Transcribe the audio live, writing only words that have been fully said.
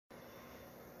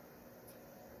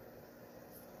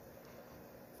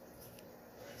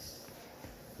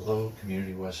Hello,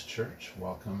 Community West Church.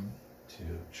 Welcome to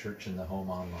Church in the Home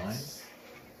Online.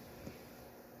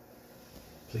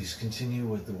 Please continue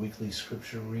with the weekly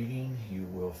scripture reading. You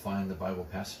will find the Bible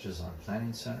passages on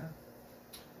Planning Center.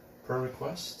 Prayer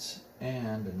requests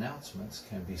and announcements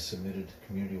can be submitted to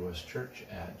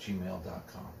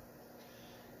communitywestchurch@gmail.com.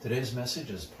 Today's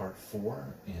message is part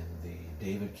 4 in the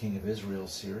David, King of Israel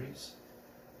series,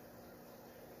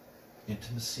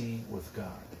 Intimacy with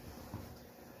God.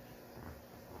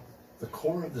 The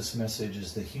core of this message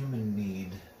is the human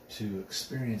need to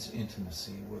experience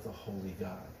intimacy with a holy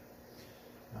God.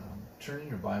 Turn in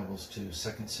your Bibles to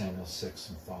 2 Samuel 6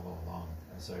 and follow along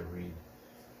as I read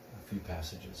a few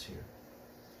passages here.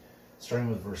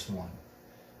 Starting with verse 1.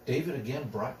 David again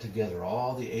brought together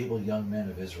all the able young men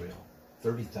of Israel,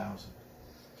 30,000.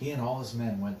 He and all his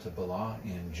men went to Bela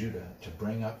in Judah to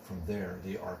bring up from there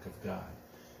the ark of God,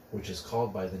 which is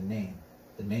called by the name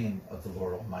of the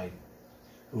Lord Almighty,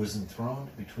 who is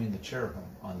enthroned between the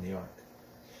cherubim on the ark.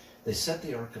 They set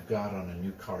the ark of God on a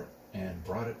new cart and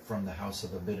brought it from the house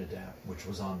of Abinadab, which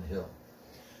was on the hill.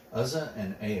 Uzzah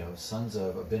and Ahio, sons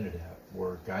of Abinadab,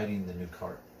 were guiding the new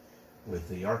cart, with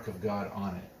the ark of God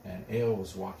on it, and Ahio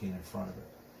was walking in front of it.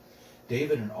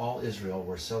 David and all Israel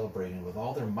were celebrating with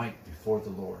all their might before the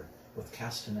Lord, with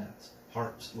castanets,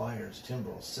 harps, lyres,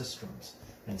 timbrels, sistrums,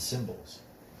 and cymbals.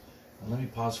 And let me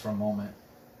pause for a moment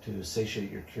to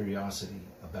satiate your curiosity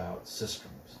about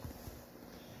sistrums.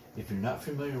 If you're not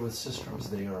familiar with sistrums,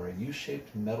 they are a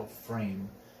U-shaped metal frame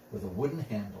with a wooden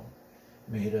handle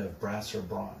made of brass or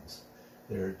bronze.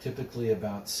 They're typically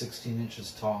about 16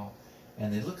 inches tall,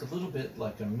 and they look a little bit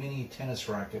like a mini tennis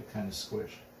racket kind of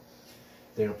squish.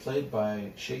 They are played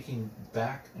by shaking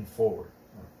back and forward.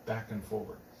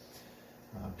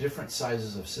 Different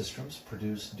sizes of sistrums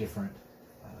produce different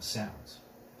sounds.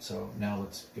 So now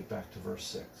let's get back to verse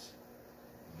 6.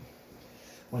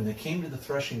 When they came to the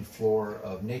threshing floor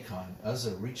of Nacon,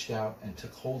 Uzzah reached out and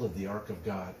took hold of the ark of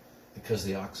God because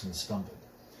the oxen stumbled.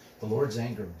 The Lord's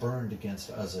anger burned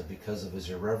against Uzzah because of his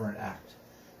irreverent act.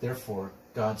 Therefore,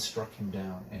 God struck him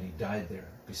down, and he died there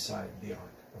beside the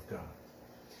ark of God.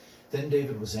 Then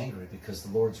David was angry because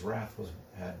the Lord's wrath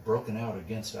had broken out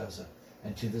against Uzzah,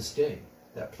 and to this day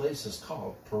that place is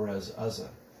called Perez Uzzah,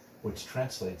 which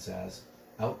translates as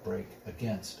outbreak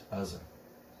against Uzzah.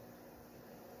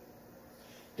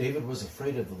 David was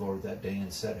afraid of the Lord that day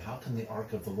and said, "How can the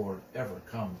ark of the Lord ever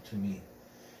come to me?"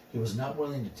 He was not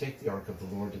willing to take the ark of the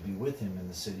Lord to be with him in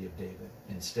the city of David.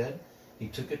 Instead, he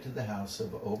took it to the house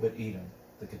of Obed-Edom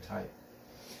the Gittite.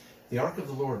 The ark of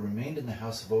the Lord remained in the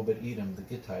house of Obed-Edom the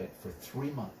Gittite for 3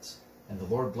 months, and the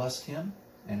Lord blessed him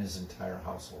and his entire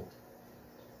household.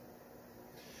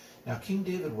 Now King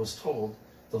David was told,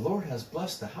 "The Lord has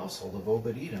blessed the household of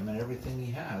Obed-Edom and everything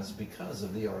he has because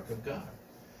of the ark of God."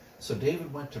 So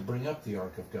David went to bring up the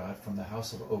ark of God from the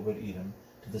house of Obed-Edom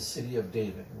to the city of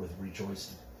David with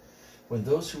rejoicing. When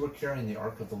those who were carrying the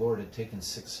ark of the Lord had taken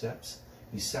 6 steps,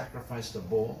 he sacrificed a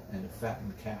bull and a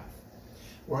fattened calf.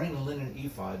 Wearing a linen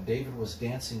ephod, David was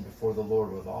dancing before the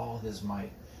Lord with all his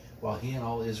might, while he and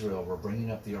all Israel were bringing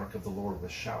up the ark of the Lord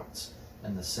with shouts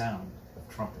and the sound of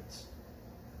trumpets.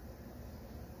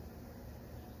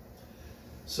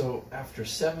 So after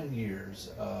 7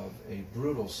 years of a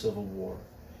brutal civil war,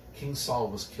 King Saul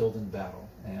was killed in battle,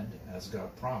 and, as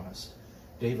God promised,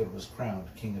 David was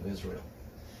crowned King of Israel.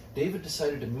 David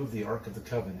decided to move the Ark of the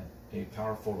Covenant, a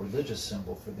powerful religious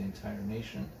symbol for the entire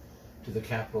nation, to the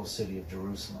capital city of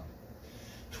Jerusalem.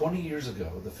 20 years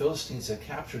ago, the Philistines had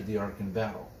captured the Ark in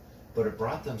battle, but it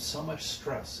brought them so much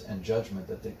stress and judgment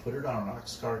that they put it on an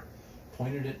ox cart,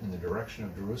 pointed it in the direction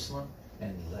of Jerusalem,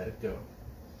 and let it go.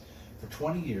 For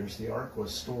 20 years, the ark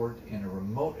was stored in a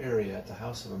remote area at the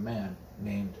house of a man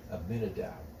named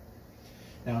Abinadab.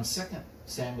 Now in 2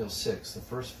 Samuel 6, the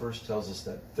first verse tells us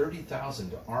that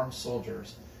 30,000 armed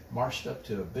soldiers marched up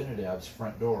to Abinadab's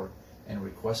front door and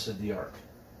requested the ark.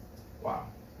 Wow,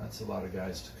 that's a lot of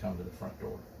guys to come to the front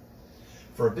door.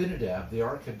 For Abinadab, the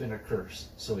ark had been a curse,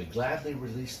 so he gladly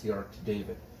released the ark to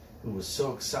David, who was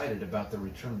so excited about the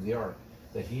return of the ark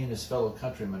that he and his fellow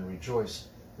countrymen rejoiced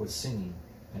with singing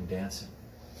and dancing.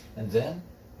 And then,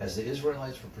 as the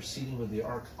Israelites were proceeding with the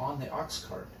ark on the ox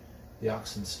cart, the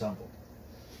oxen stumbled.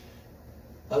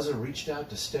 Uzzah reached out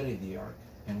to steady the ark,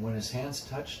 and when his hands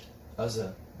touched,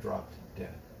 Uzzah dropped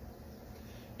dead.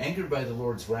 Angered by the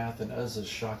Lord's wrath and Uzzah's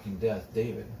shocking death,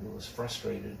 David, who was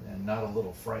frustrated and not a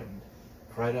little frightened,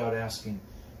 cried out asking,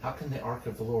 "How can the ark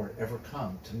of the Lord ever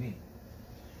come to me?"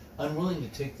 Unwilling to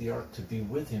take the ark to be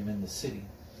with him in the city,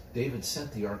 David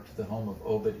sent the ark to the home of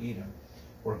Obed-Edom,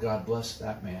 where God blessed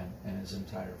that man and his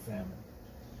entire family.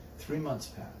 3 months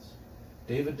passed.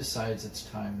 David decides it's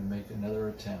time to make another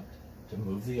attempt to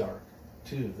move the ark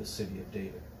to the city of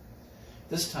David.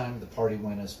 This time the party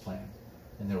went as planned,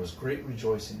 and there was great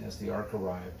rejoicing as the ark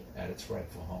arrived at its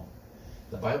rightful home.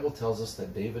 The Bible tells us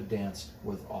that David danced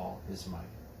with all his might.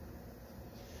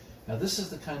 Now this is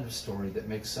the kind of story that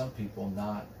makes some people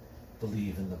not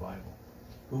believe in the Bible.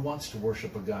 Who wants to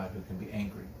worship a God who can be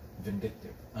angry,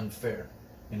 vindictive, unfair,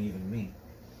 and even mean?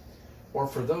 Or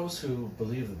for those who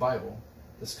believe the Bible,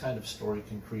 this kind of story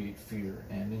can create fear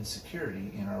and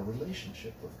insecurity in our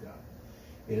relationship with God.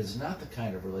 It is not the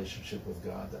kind of relationship with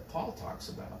God that Paul talks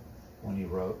about when he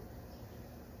wrote,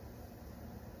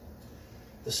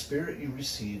 "The Spirit you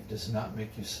received does not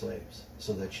make you slaves,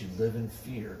 so that you live in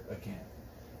fear again.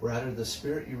 Rather, the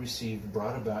Spirit you received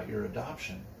brought about your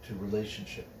adoption to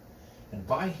relationship. And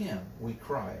by him we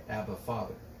cry, Abba,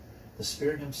 Father. The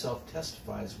Spirit himself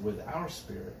testifies with our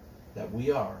spirit that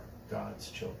we are God's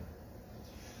children."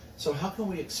 So how can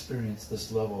we experience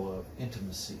this level of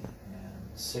intimacy and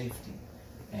safety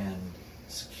and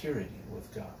security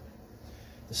with God?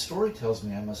 The story tells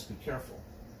me I must be careful.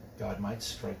 God might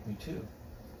strike me too.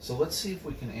 So let's see if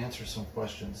we can answer some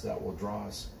questions that will draw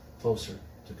us closer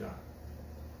to God.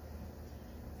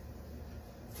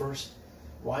 First,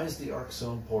 why is the ark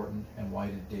so important, and why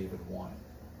did David want it?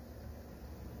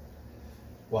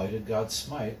 Why did God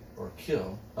smite or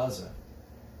kill Uzzah?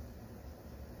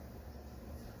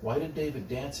 Why did David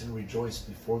dance and rejoice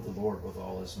before the Lord with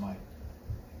all his might?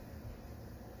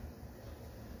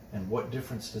 And what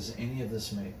difference does any of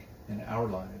this make in our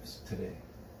lives today?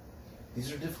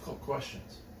 These are difficult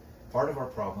questions. Part of our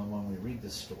problem when we read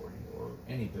this story, or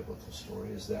any biblical story,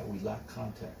 is that we lack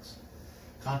context.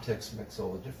 Context makes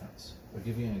all the difference. I'll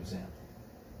give you an example.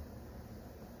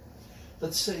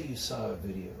 Let's say you saw a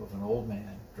video of an old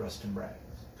man dressed in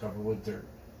rags, covered with dirt,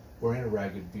 wearing a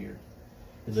ragged beard.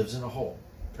 He lives in a hole,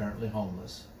 apparently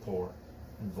homeless, poor,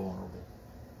 and vulnerable.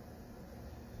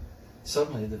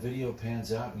 Suddenly, the video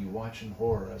pans out and you watch in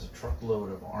horror as a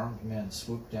truckload of armed men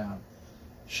swoop down,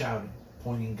 shouting,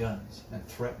 pointing guns, and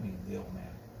threatening the old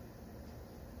man.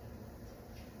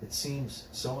 It seems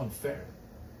so unfair,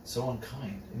 so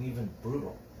unkind, and even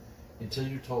brutal, until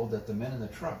you're told that the men in the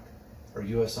truck are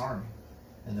U.S. Army,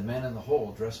 and the man in the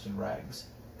hole, dressed in rags,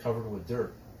 covered with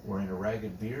dirt, wearing a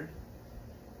ragged beard,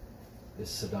 is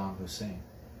Saddam Hussein.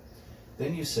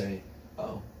 Then you say,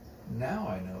 oh, now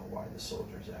I know why the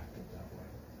soldiers acted that way.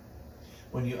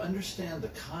 When you understand the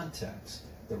context,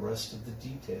 the rest of the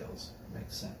details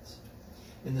make sense.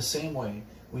 In the same way,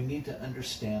 we need to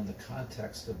understand the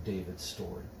context of David's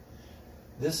story.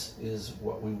 This is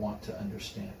what we want to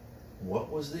understand.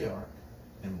 What was the ark,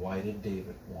 and why did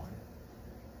David want it?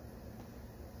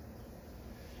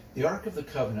 The Ark of the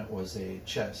Covenant was a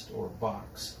chest or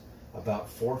box about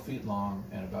 4 feet long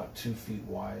and about 2 feet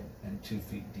wide and 2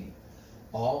 feet deep,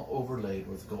 all overlaid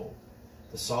with gold.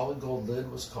 The solid gold lid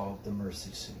was called the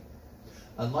mercy seat.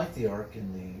 Unlike the Ark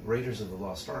in the Raiders of the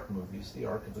Lost Ark movies, the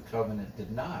Ark of the Covenant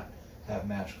did not have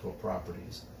magical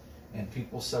properties, and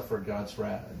people suffered God's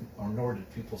wrath, or nor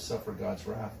did people suffer God's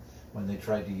wrath when they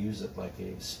tried to use it like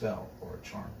a spell or a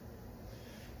charm.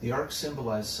 The ark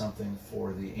symbolized something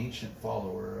for the ancient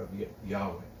follower of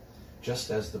Yahweh,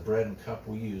 just as the bread and cup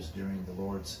we use during the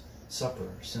Lord's Supper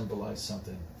symbolized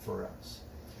something for us.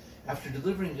 After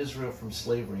delivering Israel from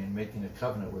slavery and making a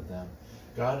covenant with them,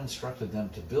 God instructed them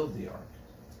to build the ark.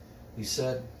 He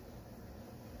said,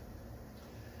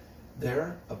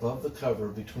 "There, above the cover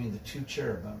between the 2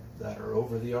 cherubim that are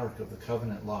over the ark of the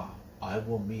covenant law, I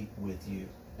will meet with you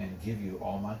and give you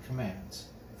all my commands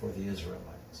for the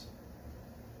Israelites."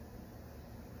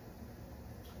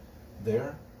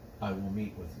 There, I will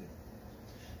meet with you.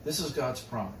 This is God's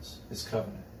promise, his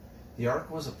covenant. The ark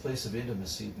was a place of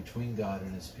intimacy between God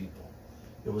and his people.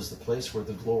 It was the place where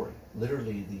the glory,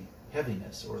 literally the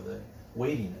heaviness or the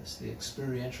weightiness, the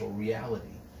experiential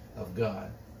reality of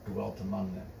God dwelt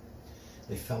among them.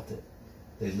 They felt it.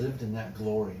 They lived in that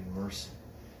glory and mercy.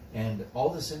 And all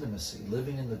this intimacy,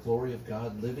 living in the glory of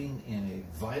God, living in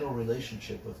a vital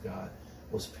relationship with God,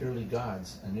 was purely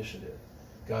God's initiative,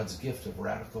 God's gift of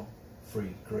radical,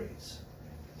 free grace.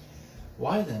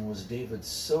 Why then was David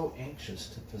so anxious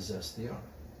to possess the ark?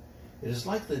 It is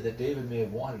likely that David may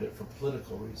have wanted it for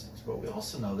political reasons, but we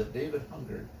also know that David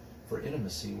hungered for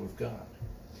intimacy with God.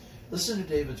 Listen to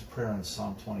David's prayer in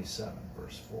Psalm 27,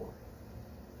 verse 4.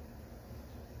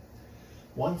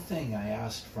 "One thing I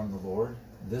asked from the Lord,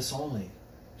 this only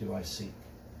do I seek,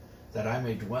 that I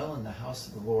may dwell in the house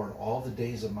of the Lord all the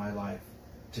days of my life,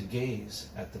 to gaze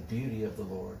at the beauty of the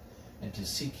Lord and to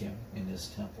seek him in his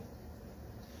temple."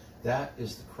 That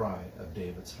is the cry of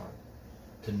David's heart,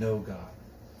 to know God.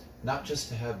 not just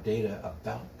to have data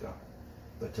about God,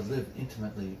 but to live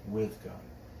intimately with God,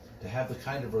 to have the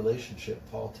kind of relationship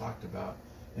Paul talked about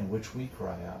in which we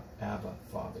cry out, Abba,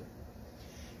 Father.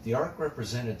 The ark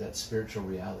represented that spiritual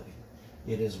reality.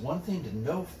 It is one thing to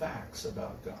know facts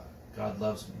about God. God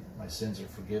loves me. My sins are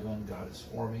forgiven. God is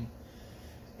for me.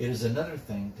 It is another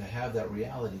thing to have that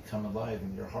reality come alive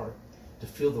in your heart, to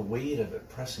feel the weight of it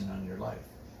pressing on your life,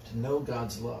 to know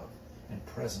God's love and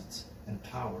presence and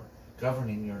power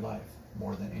governing your life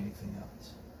more than anything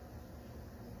else.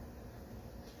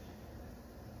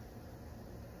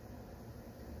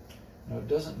 Now, it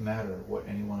doesn't matter what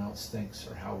anyone else thinks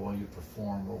or how well you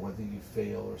perform or whether you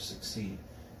fail or succeed,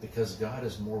 because God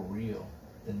is more real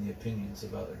than the opinions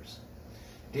of others.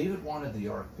 David wanted the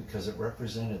ark because it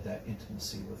represented that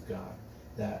intimacy with God,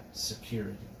 that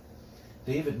security.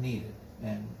 David needed,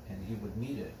 and he would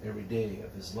need it every day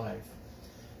of his life,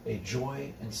 a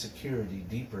joy and security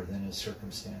deeper than his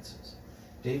circumstances.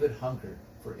 David hungered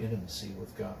for intimacy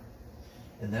with God.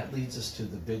 And that leads us to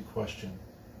the big question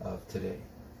of today.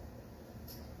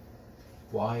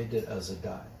 Why did Uzzah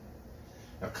die?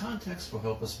 Now, context will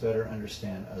help us better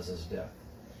understand Uzzah's death.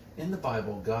 In the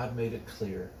Bible, God made it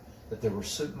clear that there were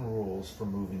certain rules for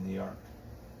moving the ark.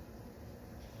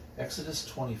 Exodus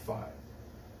 25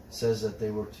 says that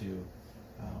they were to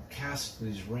cast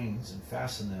these rings and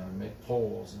fasten them and make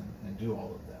poles and do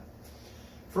all of that.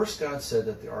 First, God said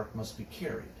that the ark must be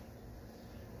carried.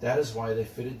 That is why they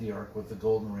fitted the ark with the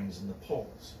golden rings and the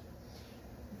poles.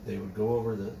 They would go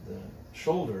over the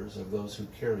shoulders of those who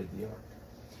carried the ark.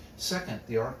 Second,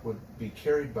 the ark would be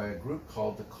carried by a group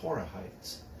called the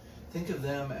Korahites. Think of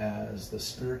them as the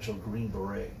spiritual green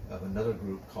beret of another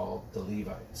group called the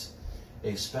Levites,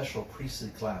 a special priestly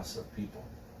class of people.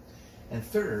 And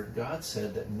third, God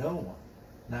said that no one,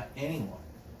 not anyone,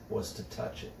 was to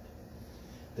touch it.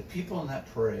 The people in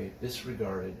that parade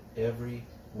disregarded every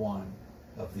one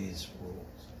of these rules.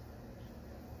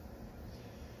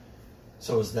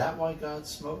 So is that why God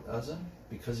smote Uzzah?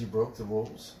 Because he broke the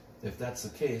rules? If that's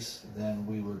the case, then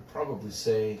we would probably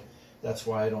say, that's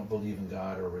why I don't believe in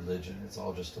God or religion. It's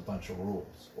all just a bunch of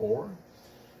rules. Or,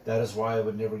 that is why I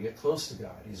would never get close to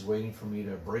God. He's waiting for me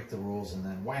to break the rules and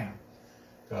then wham,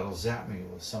 God will zap me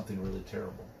with something really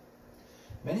terrible.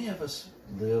 Many of us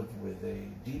live with a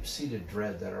deep-seated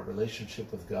dread that our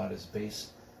relationship with God is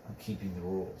based on keeping the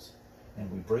rules. And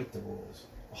we break the rules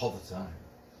all the time.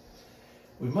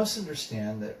 We must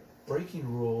understand that breaking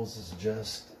rules is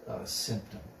just a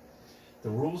symptom. The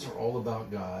rules are all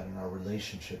about God and our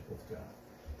relationship with God.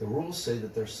 The rules say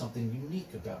that there's something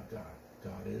unique about God.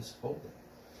 God is holy.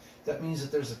 That means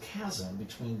that there's a chasm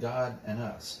between God and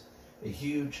us, a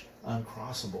huge,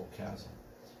 uncrossable chasm.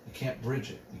 You can't bridge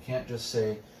it. You can't just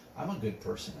say, I'm a good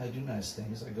person. I do nice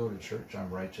things. I go to church. I'm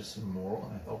righteous and moral,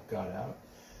 and I help God out.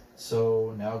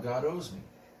 So now God owes me.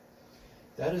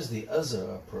 That is the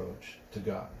Uzzah approach to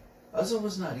God. Uzzah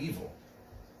was not evil,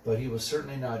 but he was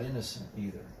certainly not innocent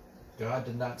either. God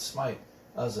did not smite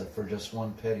Uzzah for just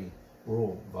one petty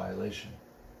rule violation.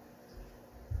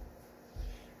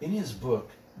 In his book,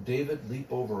 David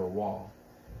Leap Over a Wall,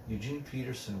 Eugene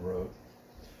Peterson wrote,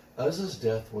 Uzzah's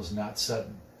death was not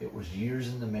sudden. It was years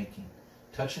in the making.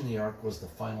 Touching the ark was the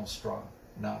final straw,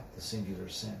 not the singular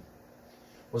sin.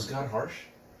 Was God harsh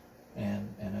and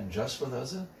unjust with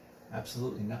Uzzah?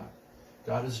 Absolutely not.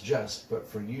 God is just, but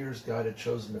for years God had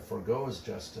chosen to forego his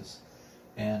justice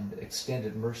and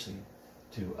extended mercy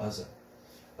to Uzzah.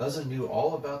 Uzzah knew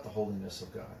all about the holiness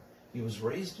of God. He was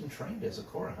raised and trained as a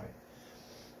Korahite.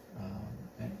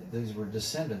 And these were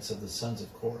descendants of the sons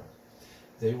of Korah.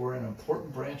 They were an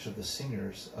important branch of the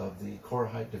singers of the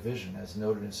Korahite division, as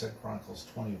noted in 2 Chronicles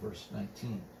 20, verse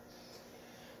 19.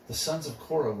 The sons of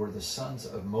Korah were the sons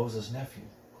of Moses' nephew,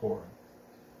 Korah.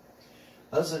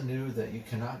 Uzzah knew that you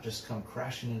cannot just come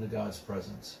crashing into God's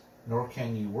presence, nor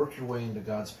can you work your way into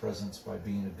God's presence by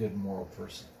being a good moral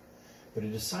person. But he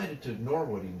decided to ignore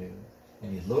what he knew,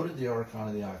 and he loaded the ark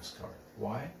onto the ox cart.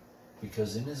 Why?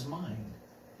 Because in his mind,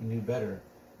 he knew better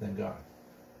than God.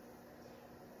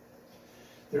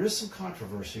 There is some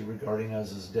controversy regarding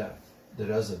Uzzah's death.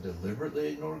 Did Uzzah deliberately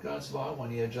ignore God's law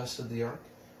when he adjusted the ark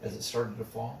as it started to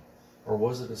fall? Or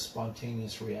was it a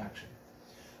spontaneous reaction?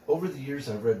 Over the years,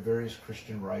 I've read various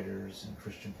Christian writers and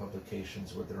Christian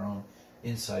publications with their own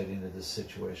insight into this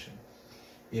situation.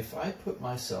 If I put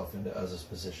myself into Uzzah's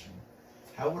position,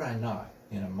 how would I not,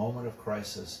 in a moment of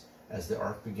crisis, as the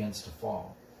ark begins to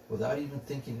fall, without even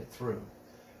thinking it through,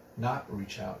 not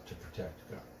reach out to protect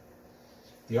God?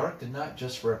 The ark did not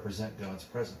just represent God's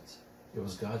presence. It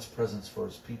was God's presence for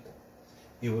his people.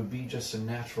 It would be just a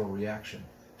natural reaction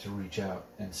to reach out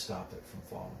and stop it from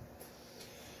falling.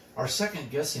 Our second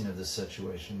guessing of this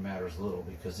situation matters little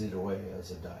because either way,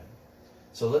 Uzzah died.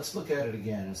 So let's look at it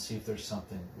again and see if there's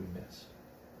something we missed.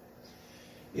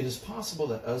 It is possible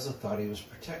that Uzzah thought he was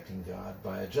protecting God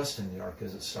by adjusting the ark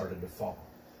as it started to fall.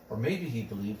 Or maybe he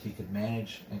believed he could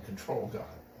manage and control God.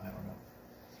 I don't know.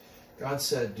 God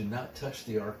said, "Do not touch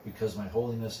the ark because my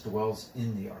holiness dwells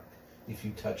in the ark. If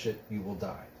you touch it, you will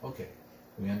die." Okay,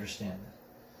 we understand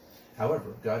that.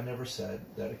 However, God never said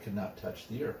that it could not touch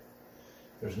the earth.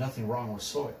 There's nothing wrong with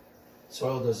soil.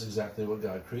 Soil does exactly what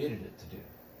God created it to do.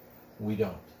 We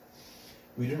don't.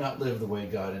 We do not live the way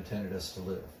God intended us to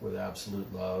live, with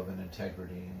absolute love and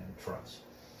integrity and trust.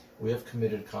 We have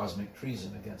committed cosmic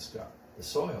treason against God. The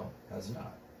soil has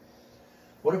not.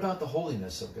 What about the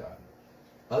holiness of God?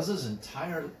 Uzzah's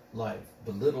entire life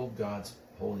belittled God's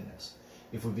holiness.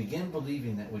 If we begin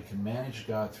believing that we can manage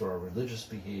God through our religious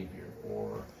behavior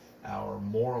or our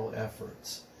moral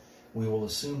efforts, we will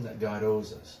assume that God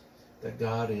owes us, that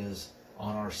God is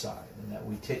on our side, and that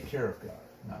we take care of God,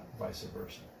 not vice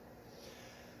versa.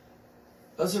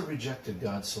 Uzzah rejected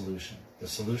God's solution, the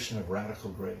solution of radical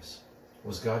grace.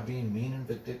 Was God being mean and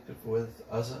vindictive with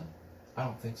Uzzah? I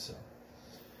don't think so.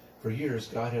 For years,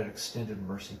 God had extended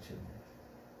mercy to him.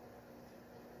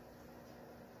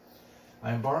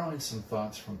 I am borrowing some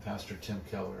thoughts from Pastor Tim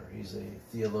Keller. He's a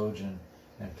theologian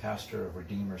and pastor of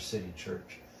Redeemer City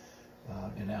Church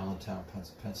in Allentown,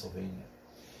 Pennsylvania.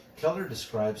 Keller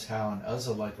describes how an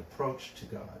Uzzah-like approach to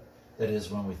God, that is,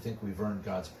 when we think we've earned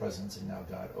God's presence and now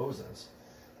God owes us,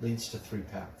 leads to three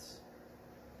paths.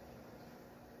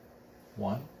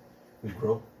 1, we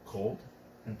grow cold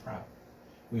and proud.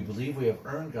 We believe we have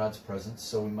earned God's presence,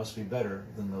 so we must be better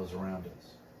than those around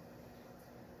us.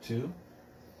 2,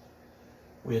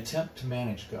 we attempt to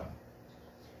manage God.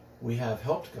 We have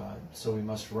helped God, so we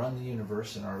must run the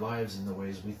universe and our lives in the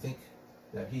ways we think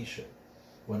that He should.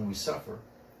 When we suffer,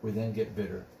 we then get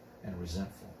bitter and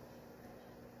resentful.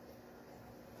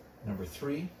 Number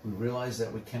 3, we realize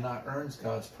that we cannot earn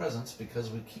God's presence because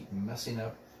we keep messing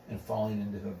up and falling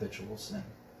into habitual sin.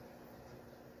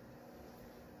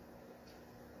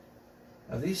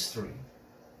 Now these 3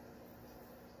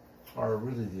 are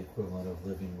really the equivalent of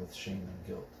living with shame and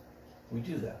guilt. We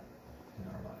do that in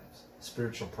our lives.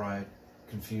 Spiritual pride,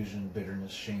 confusion,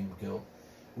 bitterness, shame, guilt.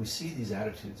 We see these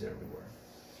attitudes everywhere.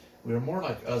 We are more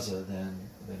like Uzzah than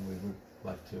we would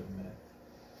like to admit.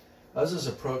 Uzzah's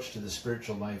approach to the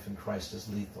spiritual life in Christ is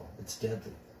lethal. It's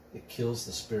deadly. It kills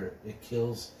the spirit. It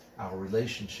kills our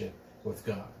relationship with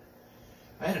God.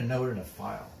 I had a note in a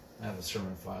file. I have a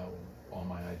sermon file with all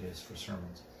my ideas for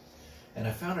sermons. And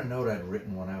I found a note I'd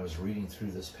written when I was reading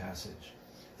through this passage,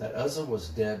 that Uzzah was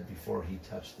dead before he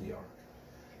touched the ark.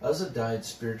 Uzzah died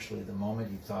spiritually the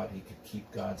moment he thought he could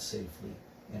keep God safely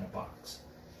in a box.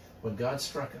 When God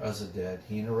struck Uzzah dead,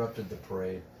 he interrupted the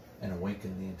parade and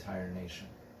awakened the entire nation.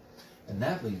 And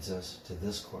that leads us to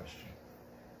this question.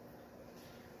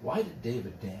 Why did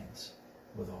David dance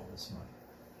with all this money?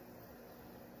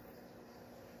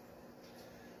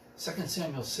 2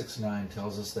 Samuel 6:9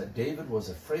 tells us that David was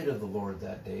afraid of the Lord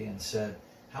that day and said,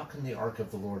 "How can the ark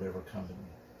of the Lord ever come to me?"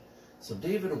 So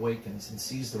David awakens and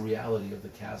sees the reality of the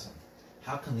chasm.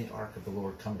 How can the ark of the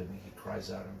Lord come to me? He cries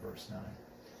out in verse 9.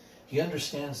 He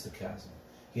understands the chasm.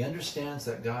 He understands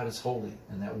that God is holy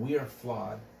and that we are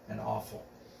flawed and awful.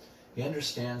 He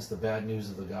understands the bad news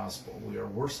of the gospel. We are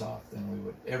worse off than we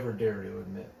would ever dare to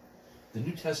admit. The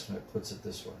New Testament puts it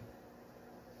this way.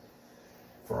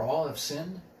 For all have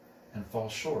sinned and fall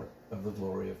short of the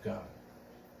glory of God.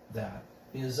 That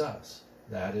is us.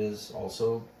 That is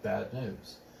also bad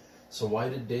news. So why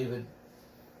did David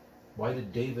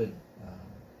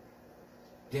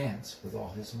dance with all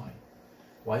his might?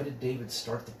 Why did David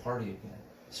start the party again,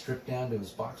 strip down to his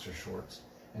boxer shorts,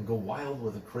 and go wild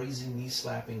with a crazy,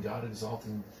 knee-slapping,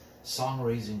 God-exalting,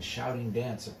 song-raising, shouting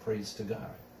dance of praise to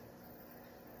God?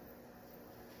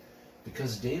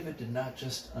 Because David did not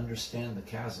just understand the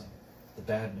chasm, the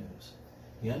bad news.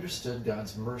 He understood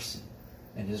God's mercy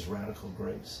and His radical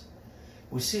grace.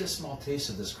 We see a small taste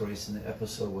of this grace in the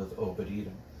episode with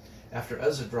Obed-Edom. After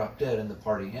Uzzah dropped dead and the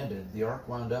party ended, the ark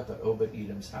wound up at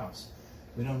Obed-Edom's house.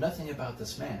 We know nothing about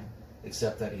this man,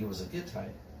 except that he was a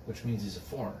Gittite, which means he's a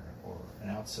foreigner or an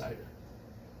outsider.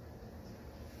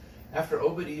 After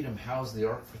Obed-Edom housed the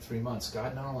ark for 3 months,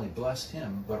 God not only blessed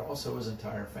him, but also his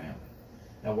entire family.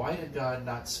 Now, why did God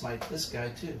not smite this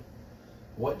guy too?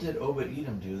 What did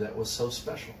Obed-Edom do that was so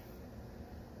special?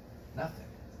 Nothing.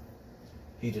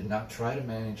 He did not try to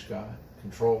manage God,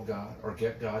 control God, or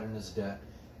get God in his debt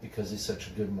because he's such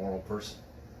a good moral person.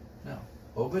 No.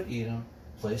 Obed-Edom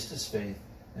placed his faith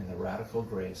in the radical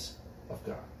grace of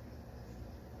God.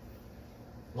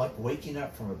 Like waking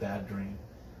up from a bad dream,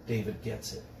 David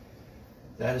gets it.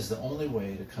 That is the only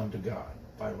way to come to God,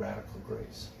 by radical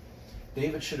grace.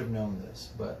 David should have known this,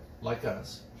 but like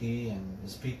us, he and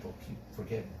his people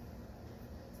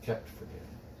kept forgetting.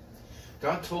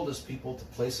 God told his people to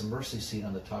place a mercy seat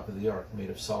on the top of the ark made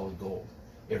of solid gold.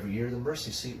 Every year the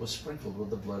mercy seat was sprinkled with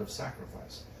the blood of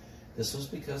sacrifice. This was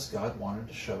because God wanted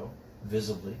to show,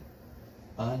 visibly,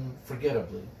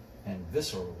 unforgettably, and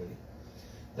viscerally,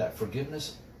 that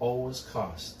forgiveness always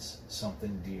costs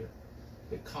something dear.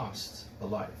 It costs a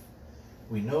life.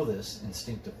 We know this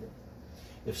instinctively.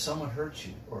 If someone hurts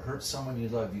you or hurts someone you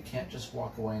love, you can't just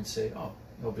walk away and say, "Oh,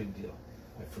 no big deal,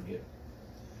 I forgive."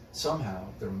 Somehow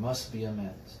there must be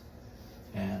amends,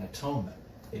 an atonement,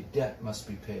 a debt must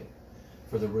be paid.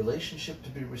 For the relationship to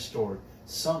be restored,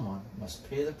 someone must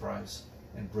pay the price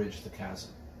and bridge the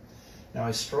chasm. Now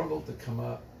I struggled to come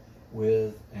up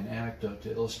with an anecdote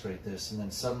to illustrate this, and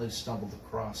then suddenly stumbled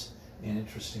across an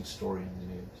interesting story in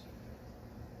the news.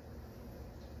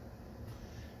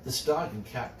 This dog and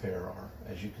cat pair are,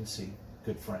 as you can see,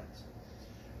 good friends.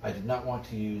 I did not want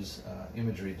to use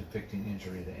imagery depicting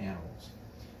injury to animals.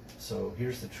 So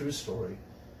here's the true story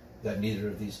that neither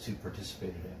of these two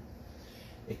participated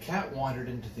in. A cat wandered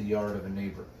into the yard of a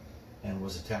neighbor and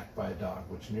was attacked by a dog,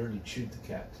 which nearly chewed the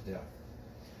cat to death.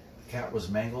 The cat was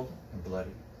mangled and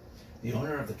bloody. The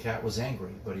owner of the cat was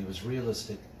angry, but he was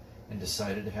realistic and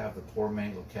decided to have the poor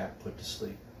mangled cat put to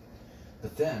sleep.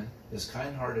 But then his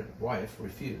kind-hearted wife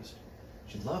refused.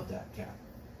 She loved that cat.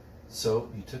 So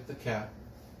he took the cat,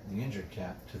 the injured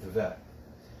cat, to the vet.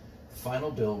 The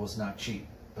final bill was not cheap,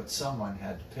 but someone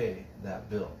had to pay that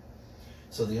bill.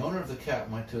 So the owner of the cat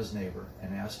went to his neighbor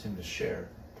and asked him to share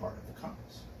part of the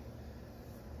cost.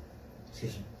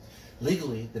 Excuse me.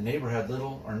 Legally, the neighbor had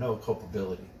little or no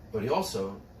culpability, but he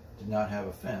also did not have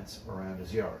a fence around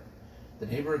his yard. The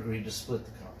neighbor agreed to split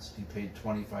the cost. He paid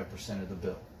 25% of the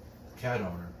bill. The cat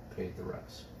owner paid the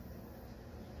rest.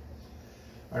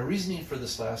 My reasoning for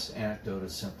this last anecdote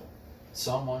is simple.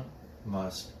 Someone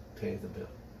must pay the bill.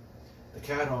 The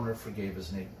cat owner forgave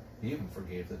his neighbor. He even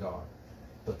forgave the dog.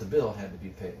 But the bill had to be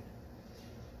paid.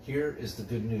 Here is the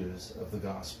good news of the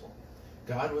gospel.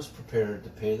 God was prepared to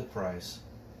pay the price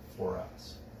for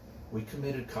us. We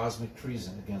committed cosmic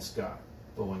treason against God.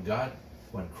 But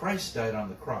when Christ died on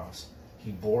the cross,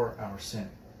 he bore our sin.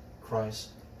 Christ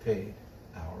paid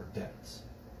our debts.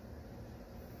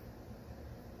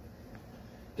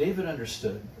 David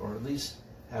understood, or at least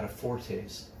had a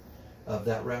foretaste of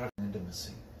that radical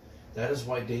intimacy. That is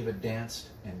why David danced,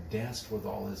 and danced with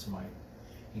all his might.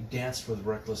 He danced with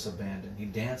reckless abandon. He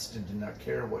danced and did not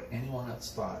care what anyone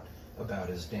else thought about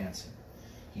his dancing.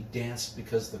 He danced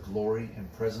because the glory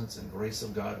and presence and grace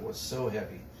of God was so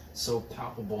heavy, so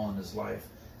palpable in his life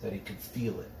that he could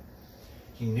feel it.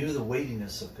 He knew the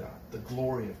weightiness of God, the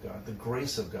glory of God, the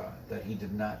grace of God that he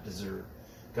did not deserve.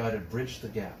 God had bridged the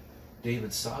gap.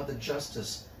 David saw the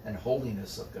justice and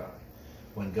holiness of God.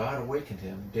 When God awakened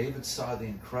him, David saw the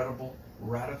incredible,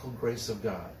 radical grace of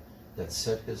God that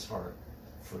set his heart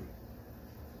free.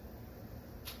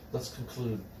 Let's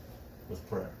conclude with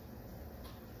prayer.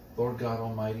 Lord God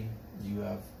Almighty, you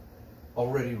have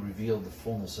already revealed the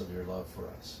fullness of your love for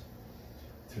us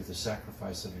through the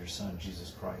sacrifice of your Son,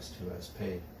 Jesus Christ, who has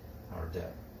paid our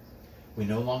debt. We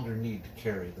no longer need to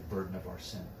carry the burden of our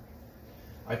sin.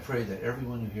 I pray that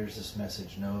everyone who hears this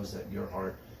message knows that your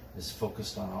heart is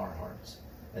focused on our hearts,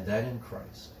 and that in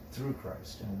Christ, through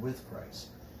Christ, and with Christ,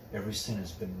 every sin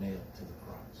has been nailed to the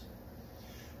cross.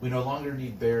 We no longer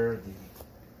need bear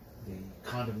the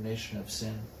condemnation of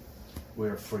sin. We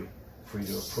are free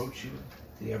to approach you,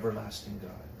 the everlasting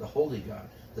God, the holy God,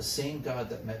 the same God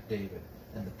that met David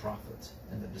and the prophets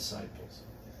and the disciples.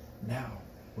 Now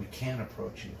we can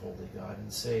approach you, holy God,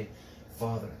 and say,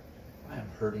 Father, I am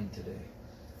hurting today.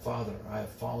 Father, I have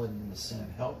fallen into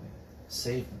sin. Help me,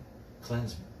 save me,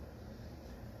 cleanse me.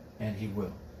 And he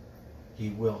will. He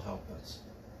will help us.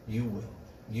 You will.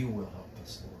 You will help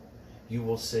us, Lord. You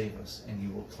will save us and you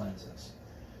will cleanse us.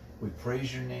 We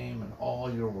praise your name and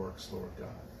all your works, Lord God.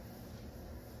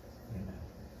 Amen.